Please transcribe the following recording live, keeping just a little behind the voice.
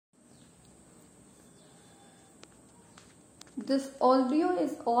This audio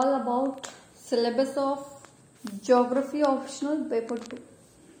is all about syllabus of Geography Optional Paper 2.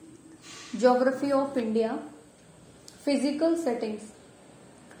 Geography of India. Physical settings.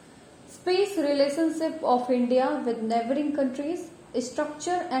 Space relationship of India with neighboring countries.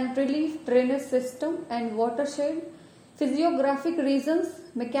 Structure and relief drainage system and watershed. Physiographic regions.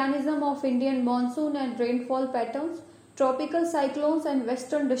 Mechanism of Indian monsoon and rainfall patterns. Tropical cyclones and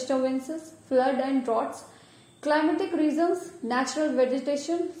western disturbances. Flood and droughts. Climatic regions, natural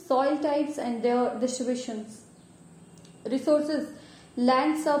vegetation, soil types and their distributions. Resources,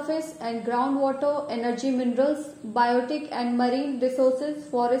 land surface and groundwater, energy minerals, biotic and marine resources,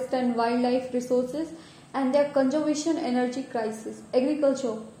 forest and wildlife resources and their conservation energy crisis.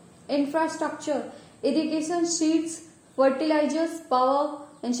 Agriculture, infrastructure, irrigation sheets, fertilizers, power,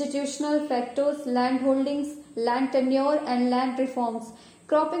 institutional factors, land holdings, land tenure and land reforms.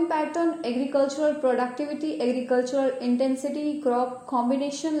 Cropping pattern, agricultural productivity, agricultural intensity, crop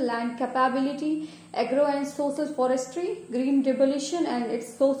combination, land capability, agro and social forestry, green revolution and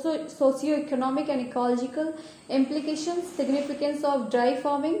its socio-economic and ecological implications, significance of dry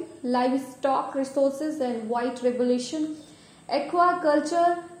farming, livestock resources and white revolution,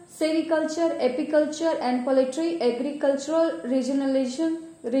 aquaculture, sericulture, apiculture and poultry, agricultural regionalization,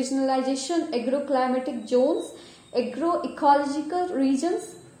 agroclimatic zones, agroecological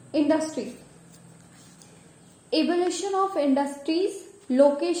regions, industry. Evolution of industries,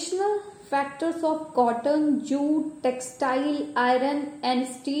 locational factors of cotton, jute, textile, iron and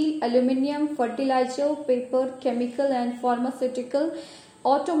steel, aluminium, fertilizer, paper, chemical and pharmaceutical,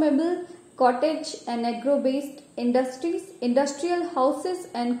 automobile, cottage and agro-based industries, industrial houses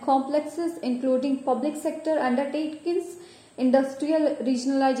and complexes including public sector undertakings, industrial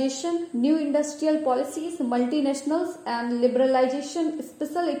regionalization, new industrial policies, multinationals and liberalization,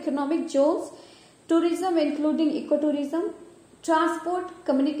 special economic zones, tourism including ecotourism, transport,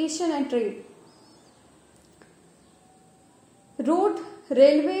 communication and trade. Road,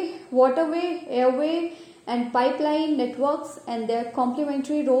 railway, waterway, airway and pipeline networks and their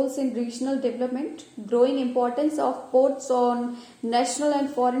complementary roles in regional development, growing importance of ports on national and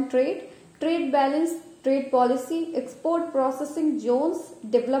foreign trade, trade balance, trade policy, export processing zones,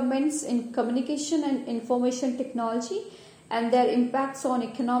 developments in communication and information technology and their impacts on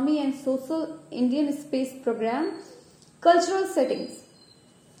economy and social, Indian space program, cultural settings,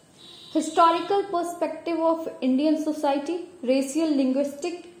 historical perspective of Indian society, racial,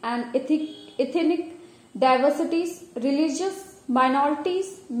 linguistic and ethnic diversities, religious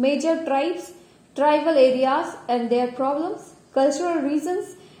minorities, major tribes, tribal areas and their problems, cultural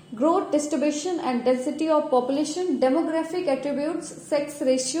reasons, growth, distribution and density of population, demographic attributes, sex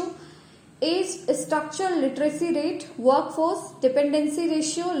ratio, age structure, literacy rate, workforce, dependency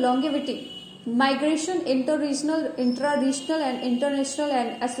ratio, longevity, migration, interregional, intra-regional and international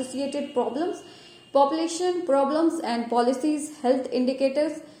and associated problems, population problems and policies, health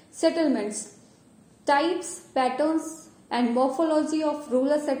indicators, settlements, types, patterns and morphology of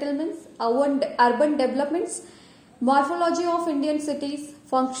rural settlements, urban developments, morphology of Indian cities,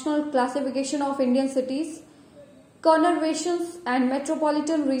 functional classification of Indian cities, conurbations and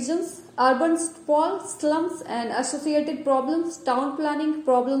metropolitan regions, urban sprawl, slums and associated problems, town planning,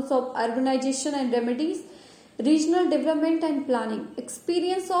 problems of urbanization and remedies, regional development and planning,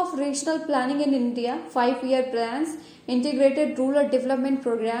 experience of regional planning in India, 5-year plans, integrated rural development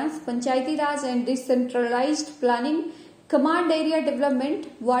programs, Panchayati Raj and decentralized planning, command area development,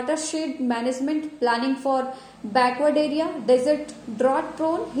 watershed management, planning for backward area, desert, drought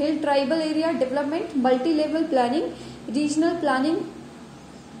prone, hill tribal area development, multi-level planning, regional planning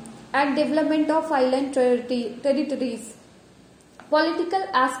and development of island territories. Political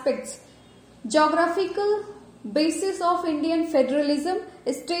aspects, geographical basis of Indian federalism,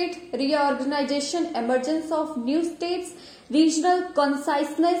 state reorganization, emergence of new states, regional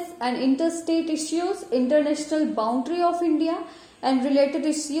conciseness and interstate issues, international boundary of India and related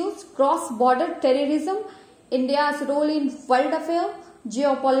issues, cross-border terrorism, India's role in world affairs,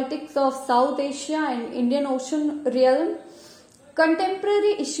 geopolitics of South Asia and Indian Ocean realm,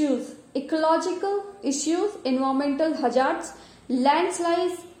 contemporary issues, ecological issues, environmental hazards,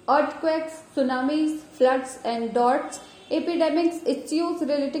 landslides, earthquakes, tsunamis, floods and droughts, epidemics, issues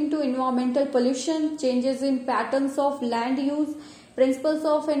relating to environmental pollution, changes in patterns of land use, principles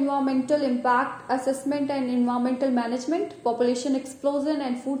of environmental impact assessment and environmental management, population explosion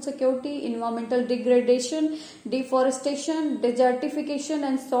and food security, environmental degradation, deforestation, desertification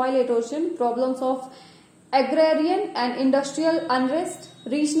and soil erosion, problems of agrarian and industrial unrest,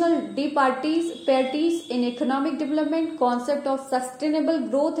 regional disparities in economic development, concept of sustainable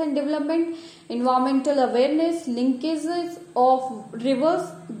growth and development, environmental awareness, linkages of rivers,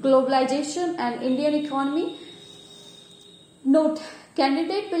 globalization and Indian economy. Note: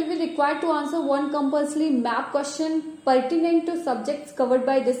 candidate will be required to answer one compulsory map question pertinent to subjects covered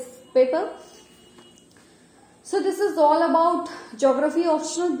by this paper. So this is all about Geography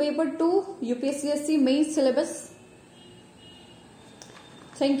Optional Paper 2 UPSC main syllabus.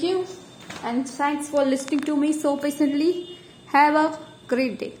 Thank you and thanks for listening to me so patiently. Have a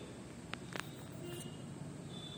great day.